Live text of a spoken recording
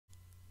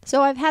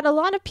So I've had a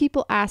lot of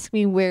people ask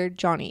me where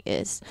Johnny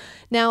is.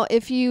 Now,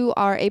 if you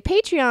are a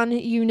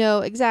Patreon, you know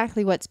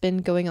exactly what's been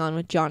going on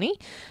with Johnny.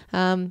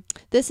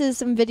 This is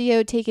some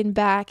video taken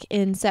back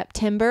in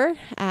September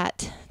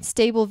at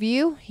Stable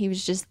View. He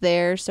was just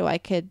there so I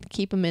could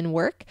keep him in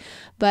work.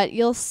 But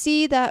you'll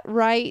see that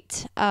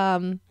right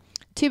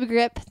tuba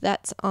grip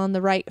that's on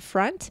the right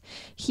front.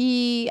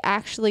 He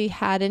actually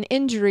had an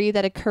injury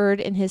that occurred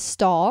in his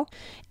stall,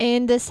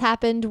 and this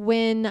happened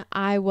when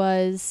I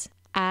was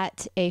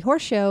at a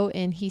horse show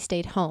and he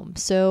stayed home.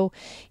 So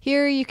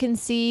here you can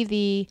see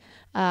the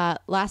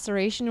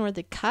laceration or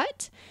the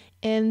cut,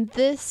 and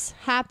this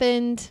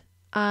happened,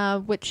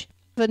 which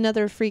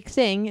another freak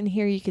thing, and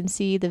here you can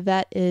see the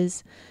vet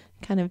is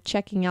kind of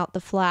checking out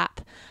the flap.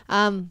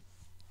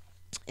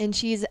 And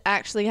she's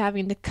actually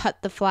having to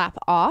cut the flap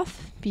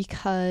off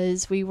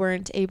because we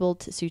weren't able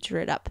to suture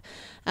it up.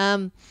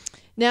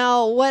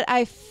 Now, what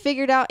I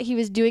figured out he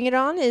was doing it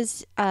on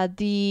is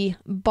the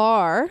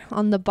bar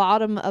on the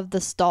bottom of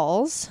the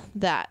stalls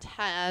that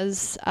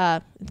has,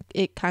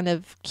 it kind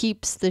of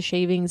keeps the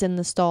shavings in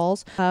the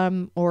stalls,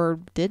 or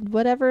did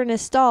whatever in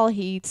his stall.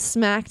 He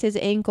smacked his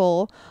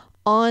ankle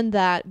on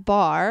that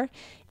bar,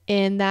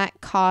 and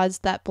that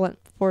caused that blunt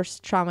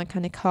force trauma,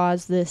 kind of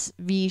caused this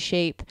V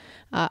shape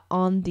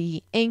on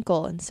the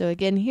ankle. And so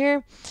again,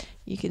 here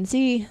you can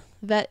see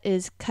vet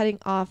is cutting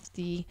off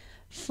the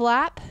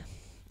flap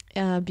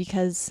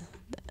because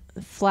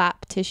the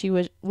flap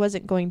tissue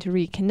wasn't going to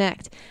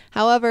reconnect.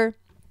 However,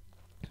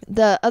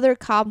 the other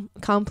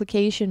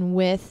complication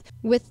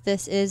with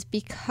this is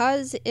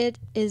because it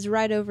is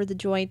right over the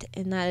joint,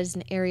 and that is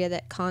an area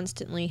that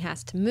constantly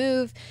has to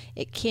move,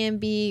 it can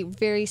be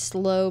very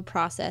slow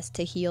process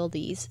to heal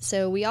these.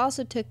 So we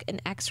also took an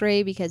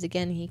x-ray because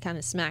again, he kind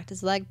of smacked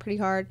his leg pretty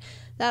hard.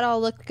 That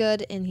all looked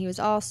good, and he was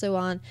also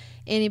on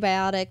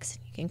antibiotics.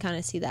 You can kind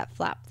of see that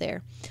flap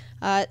there.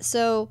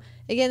 So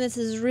again, this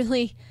is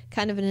really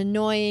kind of an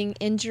annoying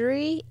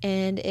injury,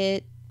 and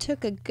it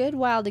took a good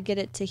while to get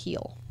it to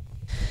heal.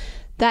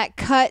 That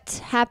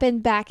cut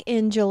happened back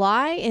in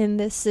July, and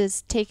this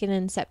is taken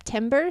in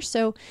September.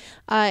 So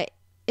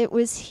it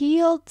was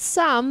healed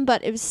some,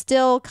 but it was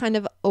still kind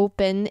of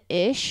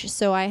open-ish.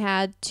 So I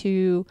had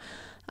to,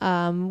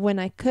 when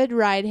I could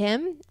ride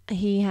him,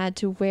 he had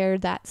to wear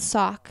that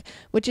sock,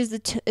 which is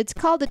it's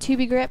called a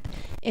tuba grip,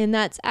 and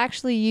that's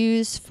actually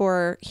used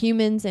for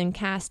humans and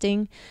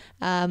casting.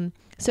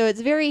 So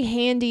it's very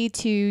handy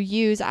to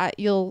use.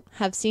 You'll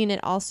have seen it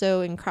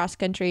also in cross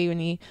country when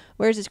he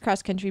wears his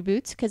cross country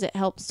boots, because it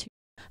helps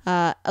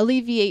to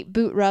alleviate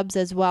boot rubs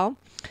as well.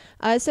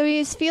 So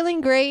he's feeling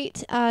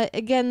great.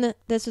 Again,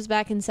 this was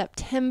back in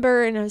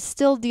September, and I was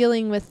still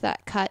dealing with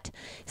that cut.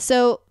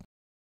 So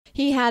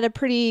he had a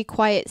pretty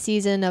quiet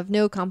season of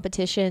no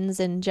competitions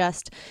and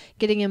just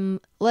getting him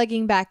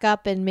legging back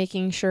up and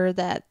making sure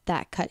that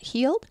that cut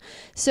healed.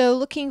 So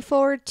looking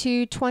forward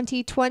to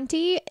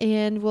 2020,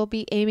 and we'll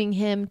be aiming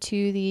him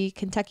to the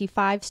Kentucky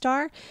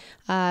 5-star.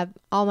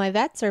 All my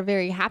vets are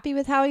very happy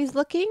with how he's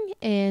looking,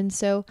 and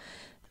so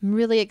I'm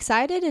really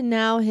excited. And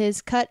now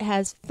his cut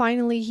has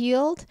finally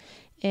healed,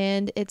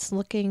 and it's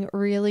looking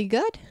really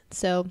good.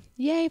 So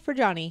yay for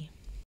Johnny.